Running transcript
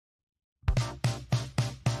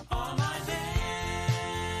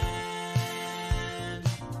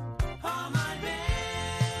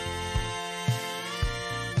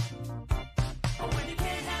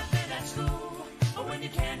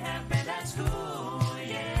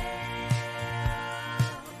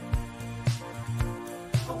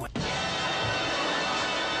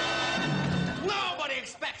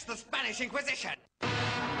Spanish Inquisition.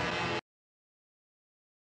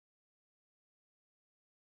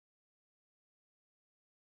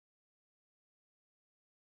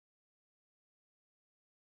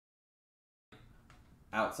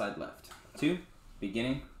 Outside left. 2,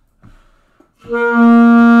 beginning.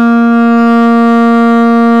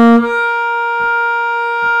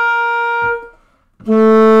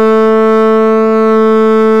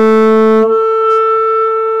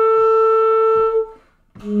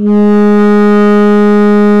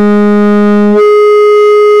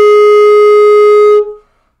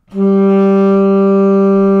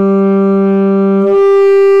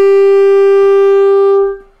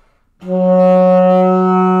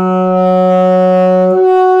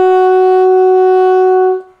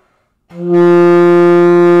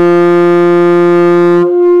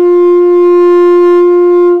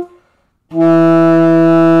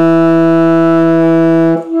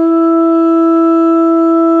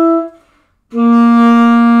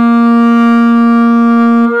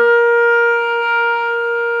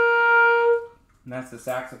 And that's the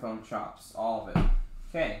saxophone chops, all of it.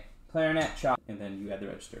 Okay, clarinet chop, and then you add the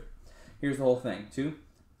register. Here's the whole thing. 2,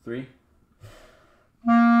 3.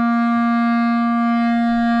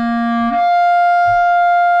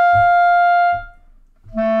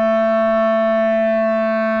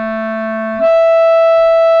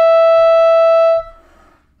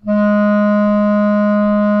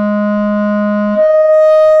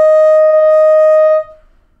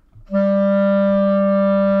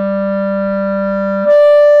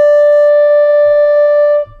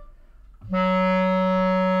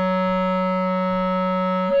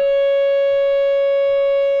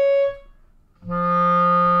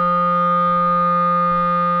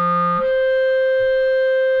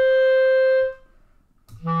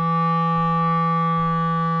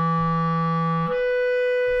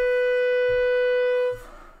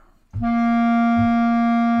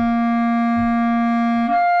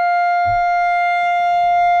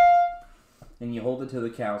 And you hold it till the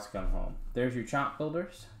cows come home. There's your chop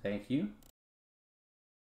builders. Thank you.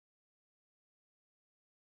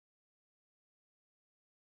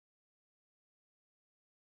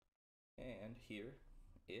 And here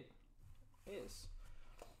it is.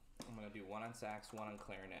 I'm going to do one on sax, one on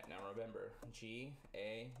clarinet. Now remember, G,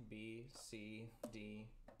 A, B, C, D,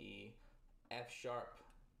 E, F sharp,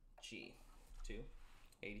 G. 2,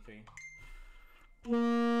 83.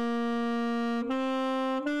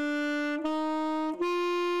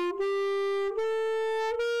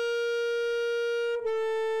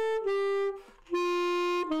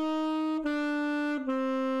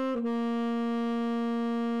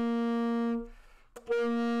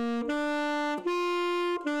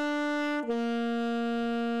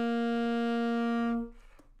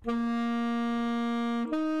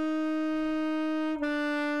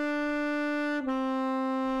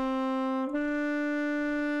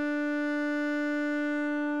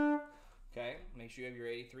 Make sure you have your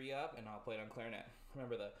 83 up, and I'll play it on clarinet.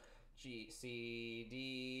 Remember the G, C,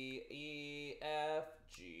 D, E, F,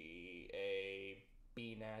 G, A,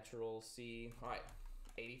 B natural, C. All right,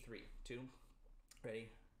 83, 2, ready?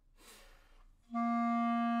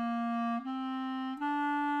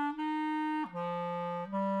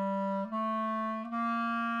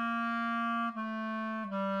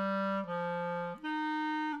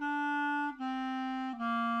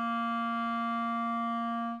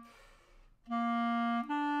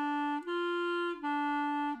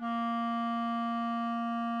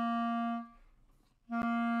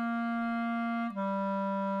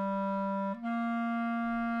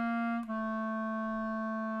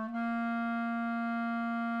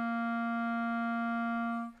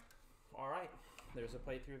 There's a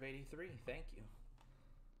playthrough of 83. Thank you.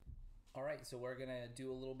 Alright, so we're going to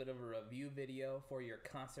do a little bit of a review video for your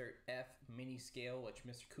Concert F mini scale, which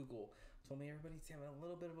Mr. Kugel told me everybody's having a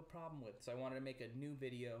little bit of a problem with. So I wanted to make a new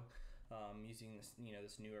video using this,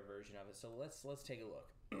 this newer version of it. So let's take a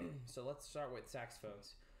look. So let's start with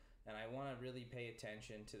saxophones. And I want to really pay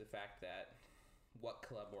attention to the fact that what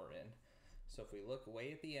club we're in. So if we look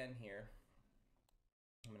way at the end here,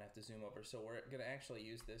 I'm going to have to zoom over. So we're going to actually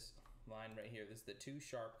use this line right here. This is the 2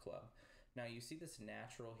 sharp club. Now you see this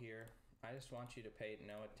natural here. I just want you to pay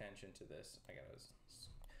no attention to this.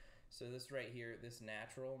 So this right here, this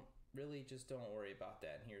natural, really just don't worry about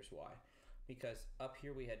that. And here's why. Because up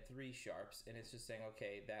here we had 3 sharps, and it's just saying,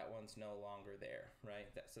 okay, that one's no longer there, right?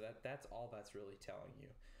 So that's all that's really telling you.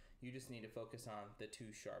 You just need to focus on the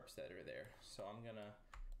 2 sharps that are there. So I'm gonna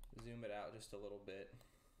zoom it out just a little bit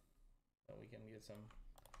so we can get some.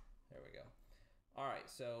 There we go. All right,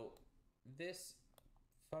 so this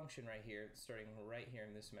function right here, starting right here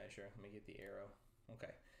in this measure, let me get the arrow.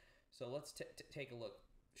 Okay, So let's take a look.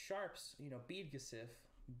 Sharps, you know, Beadgesiff,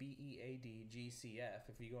 Beadgcf,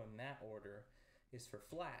 if you go in that order, is for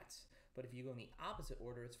flats. But if you go in the opposite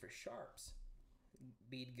order, it's for sharps,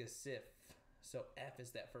 Beadgesiff. So F is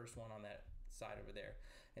that first one on that side over there.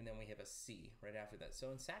 And then we have a C right after that. So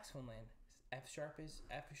in saxophone land, F sharp is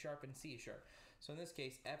F sharp and C is sharp. So in this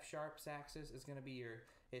case, F sharp saxes is going to be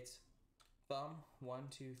it's thumb, 1,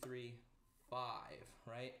 2, 3, 5,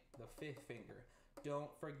 right? The fifth finger.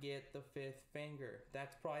 Don't forget the fifth finger.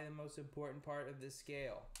 That's probably the most important part of this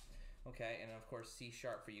scale. Okay, and of course C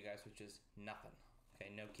sharp for you guys, which is nothing.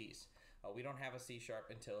 Okay, no keys. We don't have a C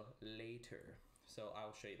sharp until later, so I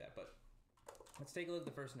will show you that. But let's take a look at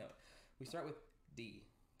the first note. We start with D,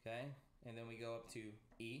 okay? And then we go up to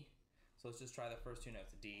E. So let's just try the first two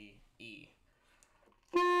notes, D, E.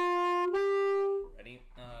 Ready?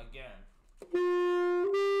 Again.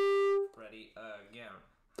 Ready? Again.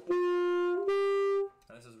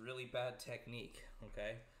 Now this is really bad technique,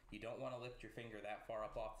 okay? You don't want to lift your finger that far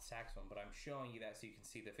up off the saxophone, but I'm showing you that so you can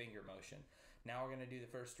see the finger motion. Now we're going to do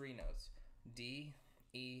the first three notes, D,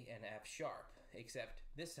 E, and F sharp, except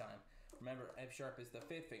this time, remember F sharp is the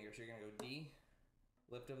fifth finger, so you're going to go D,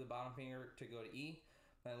 lift up the bottom finger to go to E,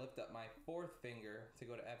 then I lift up my fourth finger to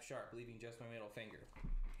go to F sharp, leaving just my middle finger.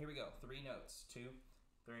 Here we go, three notes, 2,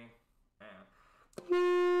 3, and.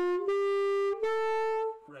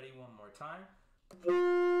 Ready, one more time.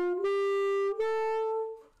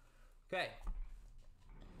 Okay.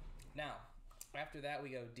 Now, after that we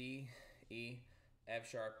go D, E, F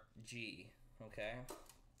sharp, G. Okay.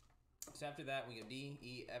 So after that we go D,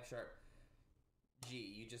 E, F sharp, G.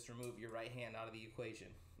 You just remove your right hand out of the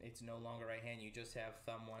equation. It's no longer right hand. You just have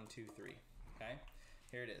thumb 1, 2, 3. Okay.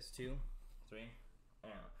 Here it is. 2, 3,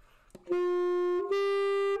 and.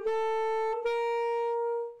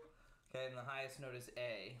 Okay, and the highest note is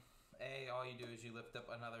A. A, all you do is you lift up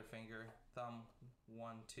another finger, thumb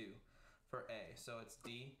 1, 2 for A. So it's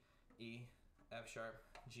D, E, F sharp,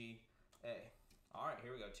 G, A. All right,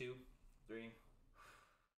 here we go. 2, 3.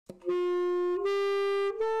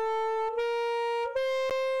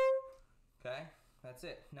 Okay, that's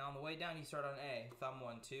it. Now on the way down, you start on A, thumb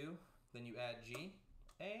 1, 2, then you add G,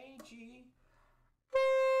 A, G,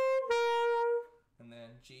 and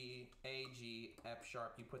then G, A, G, F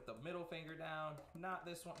sharp. You put the middle finger down, not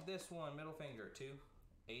this one, middle finger, 2,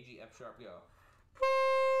 A, G, F sharp, go.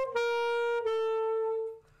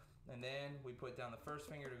 And then we put down the first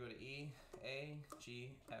finger to go to E, A,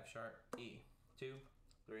 G, F sharp, E, 2,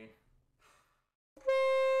 3.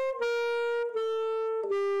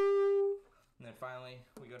 And then finally,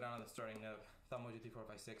 we go down to the starting note, thumb 1, 2, 3, 4,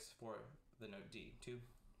 5, 6 for the note D, 2,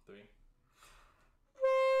 3.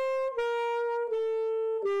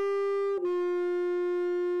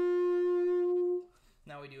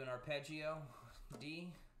 Now we do an arpeggio,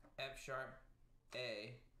 D, F sharp,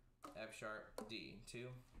 A, F sharp, D,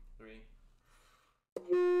 2, 3.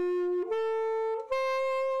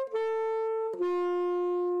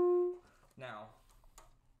 Now,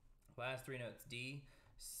 last three notes, D,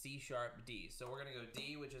 C sharp, D. So we're gonna go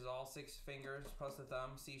D, which is all 6 fingers plus the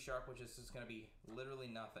thumb, C sharp, which is just gonna be literally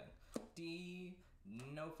nothing. D,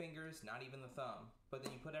 no fingers, not even the thumb. But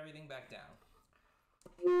then you put everything back down.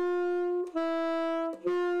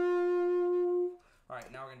 All right,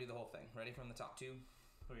 now we're gonna do the whole thing. Ready from the top, 2,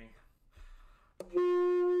 3.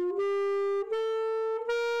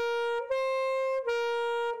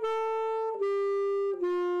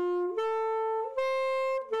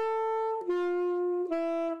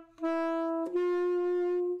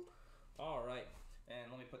 All right,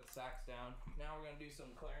 and let me put the sax down. Now we're gonna do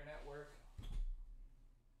some clarinet work.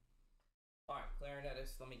 All right,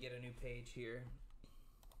 clarinetist, let me get a new page here.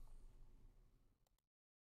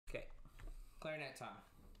 Okay, clarinet time.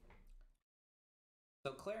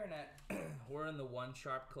 So clarinet, we're in the 1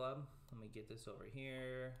 sharp club. Let me get this over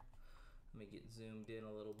here. Let me get zoomed in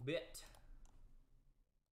a little bit.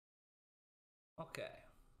 Okay,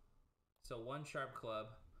 so 1 sharp club.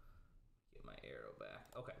 Get my arrow back.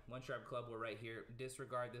 Okay, 1 sharp club, we're right here.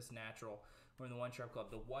 Disregard this natural. We're in the 1 sharp club.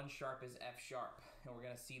 The 1 sharp is F sharp, and we're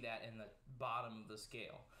gonna see that in the bottom of the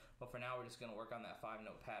scale. But for now, we're just gonna work on that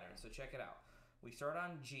 5-note pattern. So check it out. We start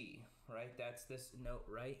on G, right? That's this note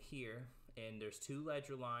right here, and there's 2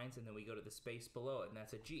 ledger lines, and then we go to the space below it, and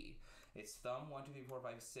that's a G. It's thumb 1, 2, 3, 4,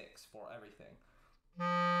 5, 6 for everything.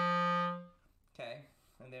 Okay,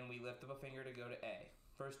 and then we lift up a finger to go to A.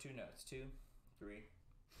 First 2 notes, 2, 3.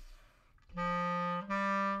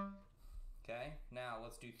 Okay, now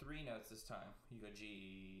let's do 3 notes this time. You go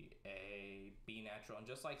G, A, B natural, and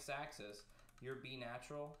just like saxes, your B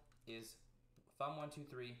natural is thumb 1, 2,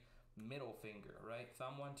 3, middle finger, right?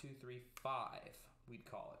 Thumb 1, 2, 3, 5, we'd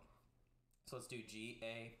call it. So let's do G,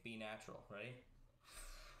 A, B natural. Ready?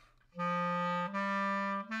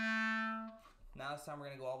 Now this time we're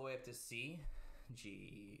going to go all the way up to C.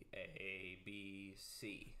 G, A, B,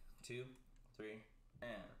 C. 2, 3,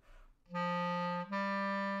 and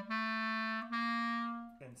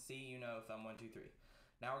C, you know, thumb 1, 2, 3.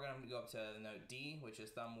 Now we're going to go up to the note D, which is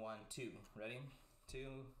thumb 1, 2. Ready?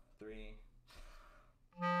 2, 3.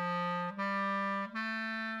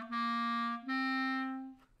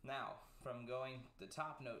 Now, from going the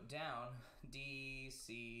top note down, D,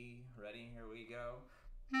 C, ready? Here we go.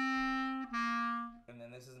 And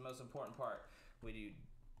then this is the most important part. We do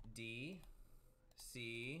D,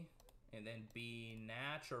 C, and then B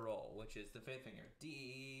natural, which is the 5th finger.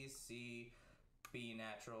 D, C, B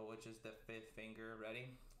natural, which is the 5th finger.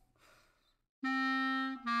 Ready?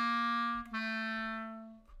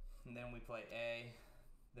 And then we play A.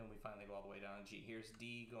 Then we finally go all the way down to G. Here's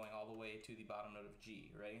D going all the way to the bottom note of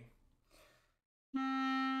G. Ready?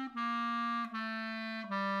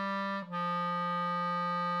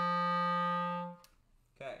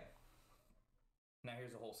 Okay. Now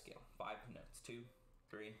here's the whole scale. 5 notes. 2,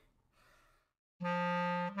 3.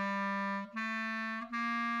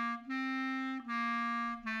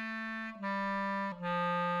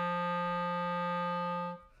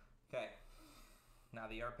 Okay. Now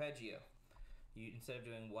the arpeggio. Instead of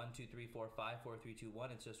doing 1, 2, 3, 4, 5, 4, 3, 2,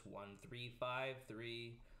 1, it's just 1, 3, 5,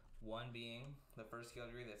 3, 1 being the first scale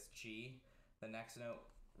degree, that's G. The next note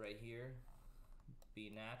right here, B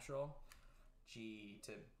natural, G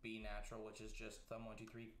to B natural, which is just thumb 1, 2,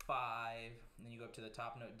 3, 5. And then you go up to the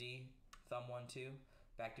top note D, thumb 1, 2,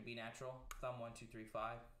 back to B natural, thumb 1, 2, 3,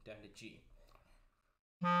 5, down to G.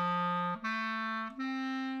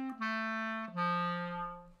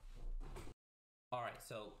 All right,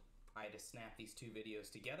 so I had to snap these 2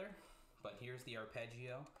 videos together, but here's the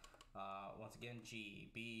arpeggio. Once again, G,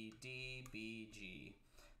 B, D, B, G.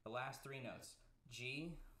 The last 3 notes,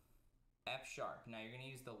 G, F sharp. Now you're gonna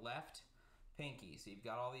use the left pinky. So you've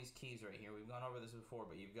got all these keys right here. We've gone over this before,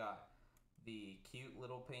 but you've got the cute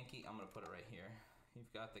little pinky. I'm gonna put it right here.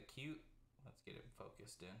 You've got the cute, let's get it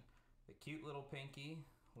focused in. The cute little pinky,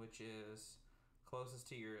 which is closest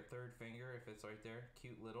to your 3rd finger, if it's right there,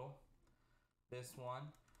 cute little. This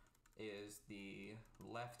one is the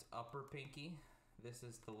left upper pinky. This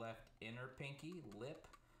is the left inner pinky, lip,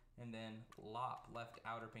 and then lop, left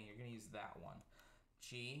outer pinky. You're gonna use that one.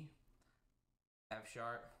 G, F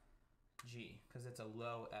sharp, G, because it's a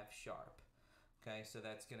low F sharp. Okay, so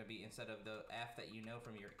that's gonna be, instead of the F that you know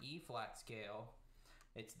from your E flat scale,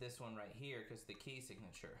 it's this one right here because the key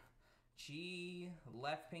signature. G,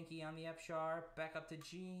 left pinky on the F sharp, back up to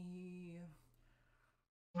G.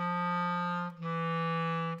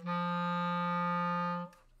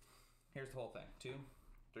 Here's the whole thing. 2,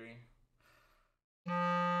 3.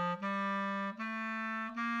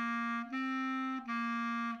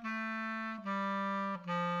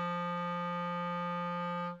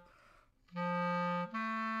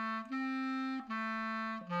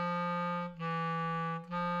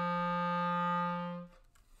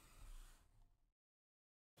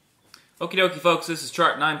 Okie dokie, folks, this is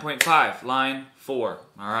chart 9.5, line 4.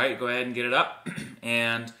 All right, go ahead and get it up,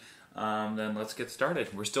 and then let's get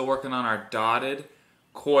started. We're still working on our dotted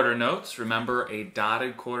quarter notes. Remember, a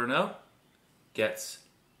dotted quarter note gets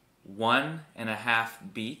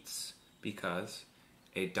 1.5 beats because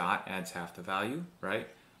a dot adds half the value, right?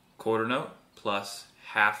 Quarter note plus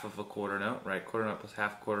half of a quarter note, right? Quarter note plus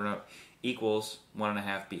half a quarter note equals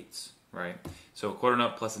 1.5 beats, right? So a quarter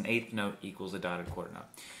note plus an 1/8 note equals a dotted quarter note.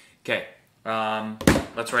 Okay,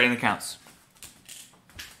 let's write in the counts.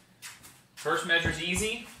 First measure's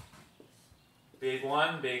easy. Big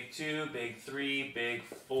 1, big 2, big 3, big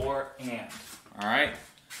 4, and. All right,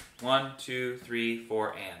 1, 2, 3,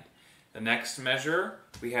 4, and. The next measure,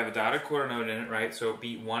 we have a dotted quarter note in it, right? So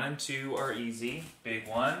beat 1 and 2 are easy. Big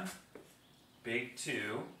 1, big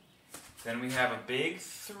 2. Then we have a big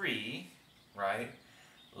 3, right?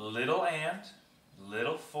 Little and,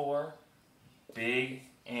 little 4, big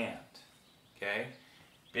and. Okay?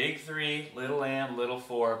 Big 3, little and, little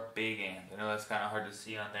 4, big and. I know that's kind of hard to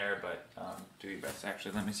see on there, but do your best.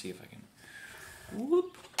 Actually, let me see if I can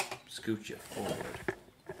scoot you forward.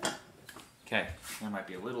 Okay, that might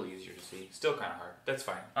be a little easier to see. Still kind of hard. That's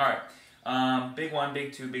fine. All right. Big 1,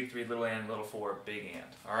 big 2, big 3, little and, little 4, big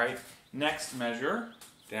and. All right. Next measure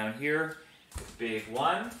down here, big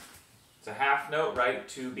 1. It's a half note, right?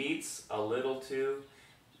 2 beats, a little 2,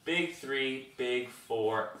 big 3, big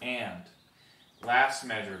 4, and. Last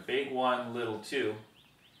measure, big 1, little 2.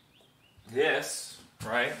 This,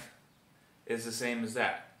 right, is the same as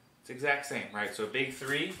that. It's the exact same, right? So big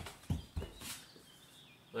 3,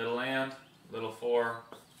 little and, little 4,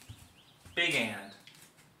 big and.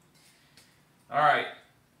 All right.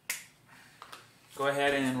 Go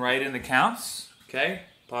ahead and write in the counts, okay?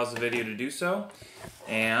 Pause the video to do so,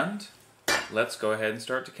 and let's go ahead and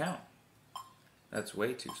start to count. That's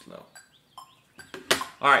way too slow.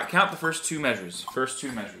 All right, count the first 2 measures. First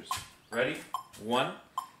 2 measures. Ready? 1,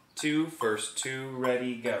 2, first 2,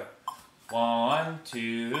 ready, go. 1,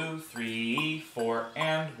 2, 3, 4,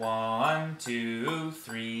 and 1, 2,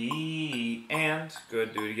 3, and.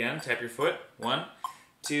 Good, do it again. Tap your foot. 1,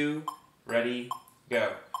 2, ready,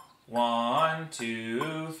 go. 1,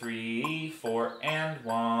 2, 3, 4, and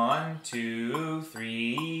 1, 2,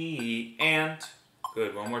 3, and.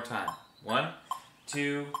 Good, one more time. 1,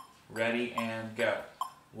 2, ready, and go.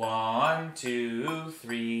 1, 2,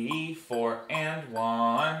 3, 4, and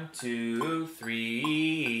 1, 2,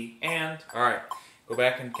 3, and. All right, go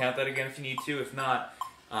back and count that again if you need to. If not,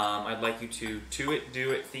 I'd like you to it,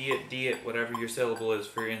 do it, thee it, dee it, whatever your syllable is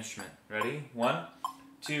for your instrument. Ready? 1,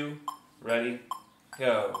 2, ready,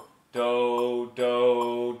 go. Do,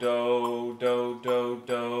 do, do, do, do,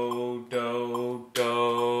 do, do,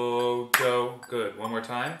 do, do. Good. One more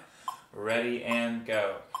time. Ready and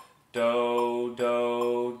go. Do,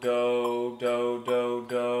 do, do, do, do,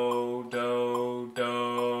 do, do,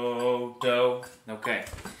 do, do. Okay.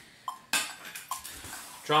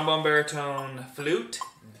 Trombone, baritone, flute,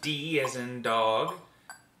 D as in dog.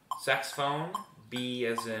 Saxophone, B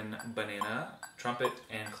as in banana. Trumpet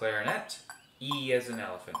and clarinet, E as in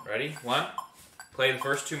elephant. Ready? 1. Play the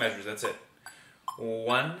first 2 measures. That's it.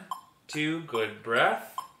 1, 2. Good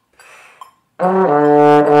breath. One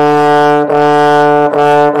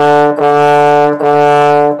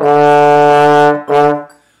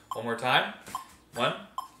more time. 1,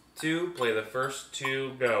 2. Play the first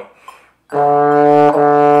 2. Go. All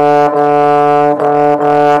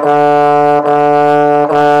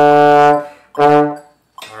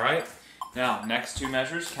right. Now, next 2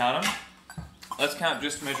 measures. Count them. Let's count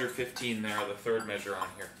just measure 15 there, the 3rd measure on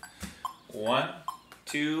here. 1,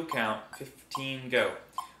 2, count 15, go.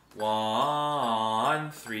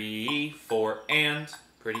 1, 3, 4, and.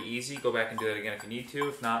 Pretty easy. Go back and do that again if you need to.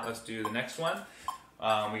 If not, let's do the next one.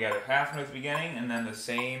 We got a half note at the beginning and then the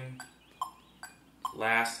same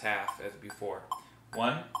last half as before.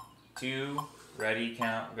 1, 2, ready,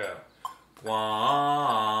 count, go.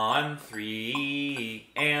 1, 3,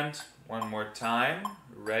 and. One more time.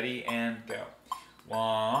 Ready and go.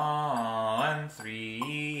 1,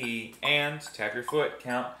 3, and. Tap your foot.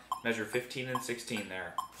 Count. Measure 15 and 16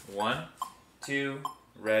 there. 1, 2,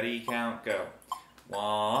 ready, count, go.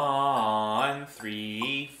 1,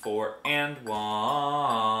 3, 4, and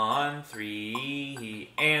 1, 3,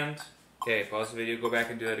 and. Okay, pause the video. Go back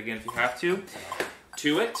and do that again if you have to.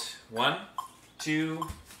 To it. 1, 2,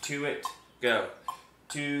 to it, go.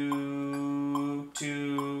 2,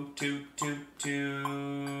 2, 2, 2,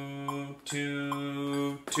 2,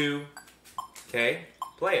 2, 2. Okay,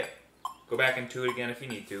 play it. Go back and do it again if you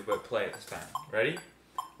need to, but play it this time. Ready?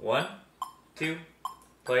 1, 2,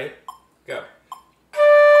 play it, go.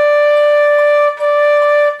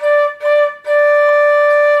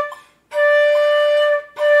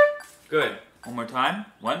 Good. One more time.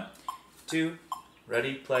 1, 2,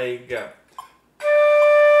 ready, play, go.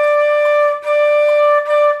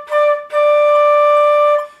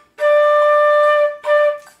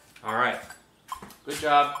 All right. Good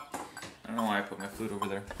job. I don't know why I put my flute over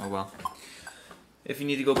there. Oh well. If you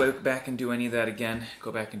need to go back and do any of that again,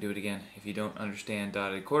 go back and do it again. If you don't understand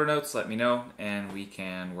dotted quarter notes, let me know and we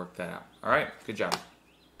can work that out. All right. Good job.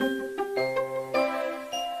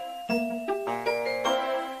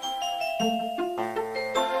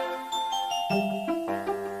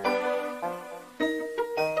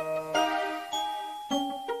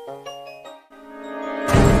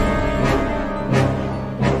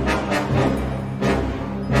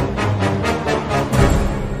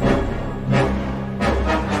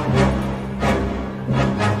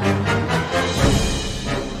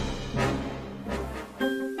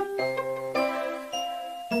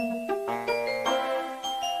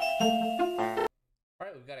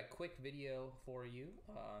 Quick video for you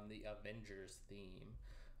on the Avengers theme.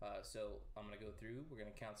 So I'm going to go through, we're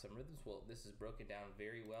going to count some rhythms. Well, this is broken down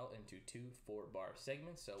very well into 2 4-bar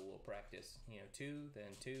segments, so we'll practice, 2,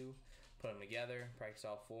 then 2, put them together, practice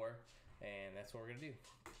all 4, and that's what we're going to do.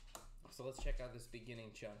 So let's check out this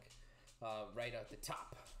beginning chunk right at the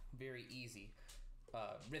top. Very easy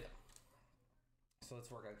rhythm. So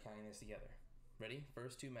let's work on counting this together. Ready?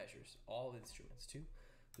 First 2 measures, all instruments. 2,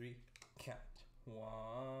 3, count. 1,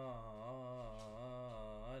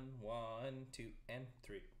 1, 2, and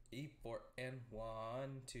 3, 4, and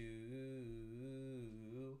 1, 2,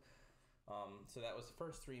 So that was the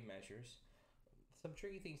first three measures. Some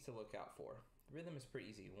tricky things to look out for. The rhythm is pretty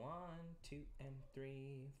easy. 1, 2, and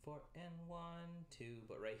 3, 4, and 1, 2.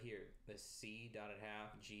 But right here, the C dotted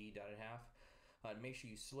half, G dotted half. Make sure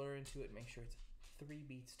you slur into it. Make sure it's 3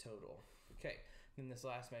 beats total. Okay. Then this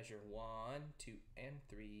last measure, 1, 2, and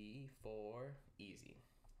 3, 4, easy,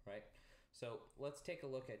 right? So let's take a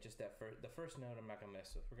look at just that the first note I'm not gonna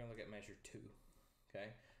mess with. We're gonna look at measure 2,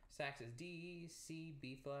 okay? Sax is D, C,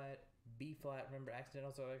 B flat, B flat. Remember,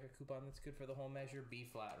 accidentals are like a coupon that's good for the whole measure. B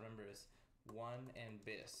flat, remember, is 1 and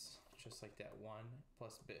bis, just like that. 1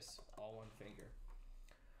 plus bis, all one finger.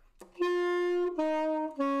 And you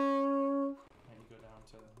go down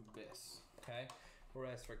to bis, okay?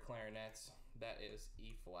 Whereas for clarinets, that is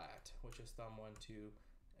E flat, which is thumb 1, 2,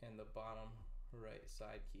 and the bottom right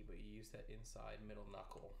side key, but you use that inside middle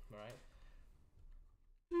knuckle, right?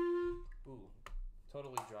 Ooh,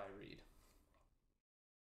 totally dry read.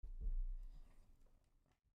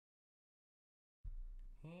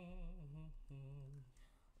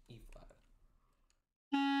 E flat.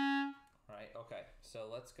 Right, okay, so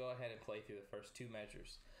let's go ahead and play through the first 2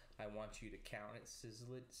 measures. I want you to count it,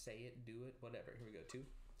 sizzle it, say it, do it, whatever. Here we go, 2.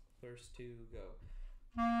 First 2, go.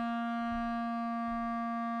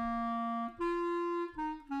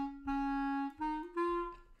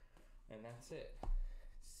 And that's it.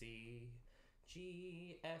 C,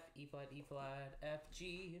 G, F, E flat, F,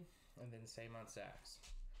 G, and then same on sax,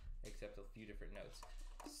 except a few different notes.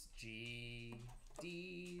 G,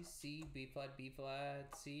 D, C, B flat,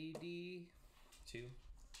 C, D, 2,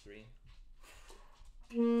 3.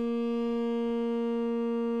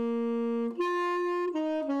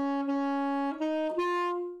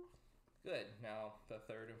 Good. Now the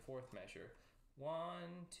third and fourth measure.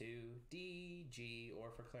 1, 2, D, G,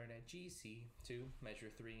 or for clarinet, G, C, 2, measure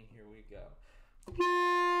 3. Here we go.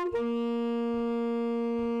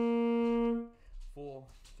 Full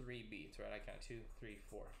 3 beats, right? I count 2, 3,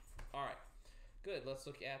 4. All right. Good. Let's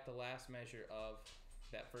look at the last measure of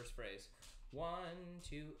that first phrase. 1,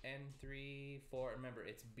 2, and 3, 4. Remember,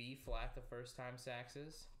 it's B flat the first time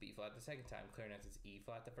saxes, B flat the second time. Clarinets, it's E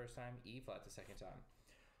flat the first time, E flat the second time.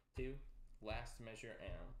 2, last measure,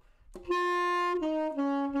 and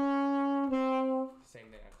same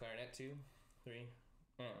thing on clarinet. 2, 3,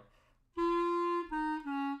 and.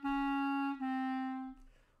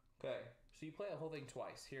 Okay, so you play the whole thing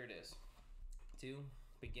twice. Here it is. 2,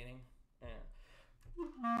 beginning, and.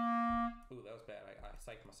 Ooh, that was bad. I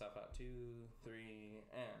psyched myself out. 2, 3,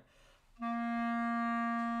 and.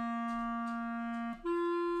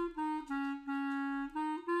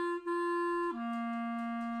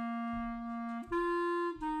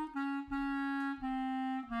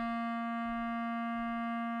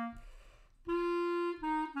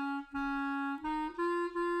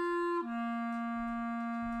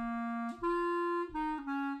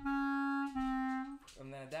 And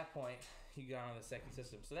then at that point, you got on the second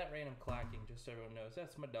system. So that random clacking, just so everyone knows,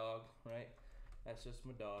 that's my dog, right? That's just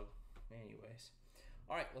my dog. Anyways.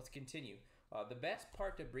 All right, let's continue. The best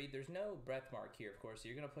part to breathe, there's no breath mark here, of course. So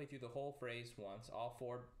you're going to play through the whole phrase once, all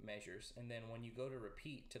 4 measures. And then when you go to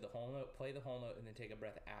repeat to the whole note, play the whole note and then take a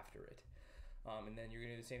breath after it. And then you're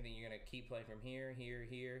going to do the same thing. You're going to keep playing from here, here,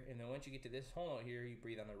 here. And then once you get to this whole note here, you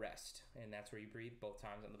breathe on the rest. And that's where you breathe both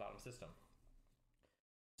times on the bottom system.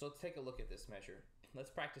 So let's take a look at this measure. Let's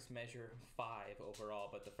practice measure 5 overall,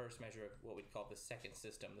 but the first measure of what we'd call the second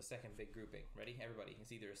system, the second big grouping. Ready? Everybody.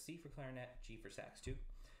 It's either a C for clarinet, G for sax. 2,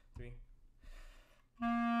 3.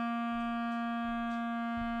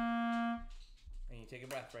 And you take a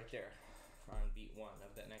breath right there on beat 1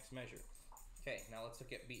 of that next measure. Okay, now let's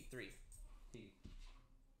look at beat 3.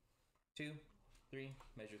 2, 3,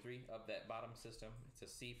 measure 3 of that bottom system. It's a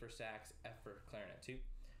C for sax, F for clarinet. 2,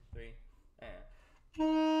 3, and.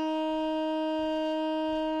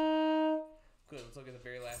 Good, let's look at the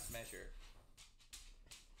very last measure.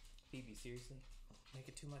 Phoebe, seriously?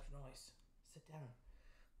 Making too much noise. Sit down.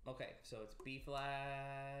 Okay, so it's B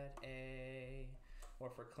flat, A, or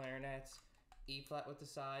for clarinets, E flat with the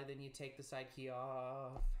side, then you take the side key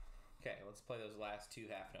off. Okay, let's play those last 2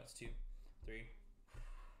 half notes. 2, 3.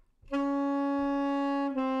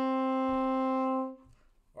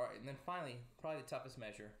 Alright, and then finally, probably the toughest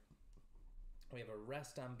measure. We have a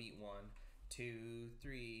rest on beat 1, 2,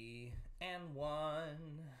 3, and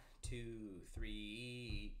 1, 2,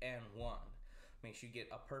 3, and 1. Make sure you get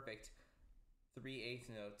a perfect 3/8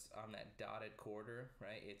 notes on that dotted quarter,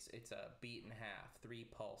 right? It's a beat and a half, 3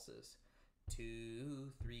 pulses.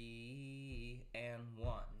 2, 3, and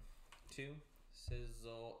 1. 2,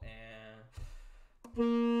 sizzle, and.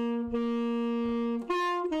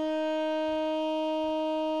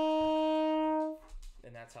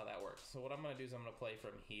 And that's how that works. So what I'm going to do is I'm going to play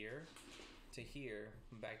from here to here,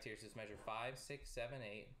 back to here. So just measure 5, 6, 7,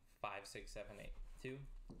 8, 5, 6, 7, 8, 2,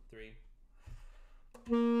 3.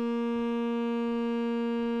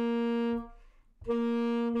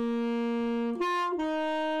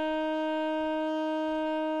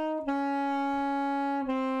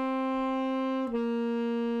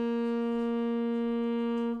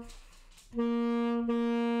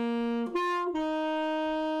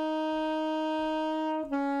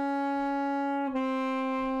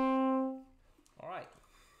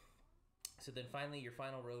 So then finally, your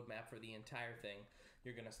final roadmap for the entire thing,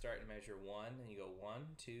 you're going to start and measure 1, and you go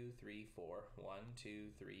 1, 2, 3, 4, 1, 2,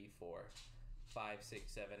 3, 4, 5,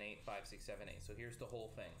 6, 7, 8, 5, 6, 7, 8. So here's the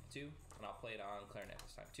whole thing. 2, and I'll play it on clarinet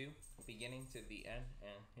this time. 2, beginning to the end,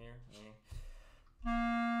 and here,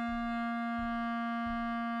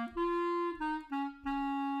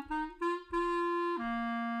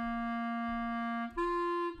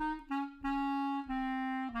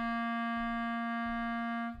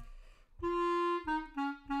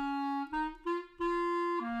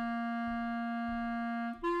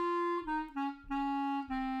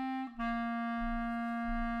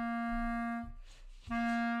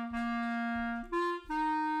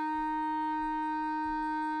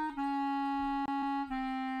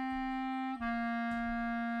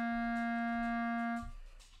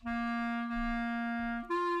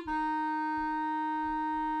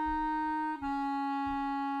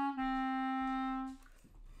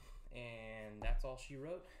 and that's all she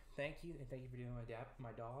wrote. Thank you, and thank you for doing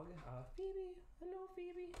my dog, Phoebe. Hello,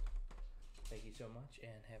 Phoebe. Thank you so much,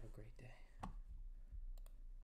 and have a great day.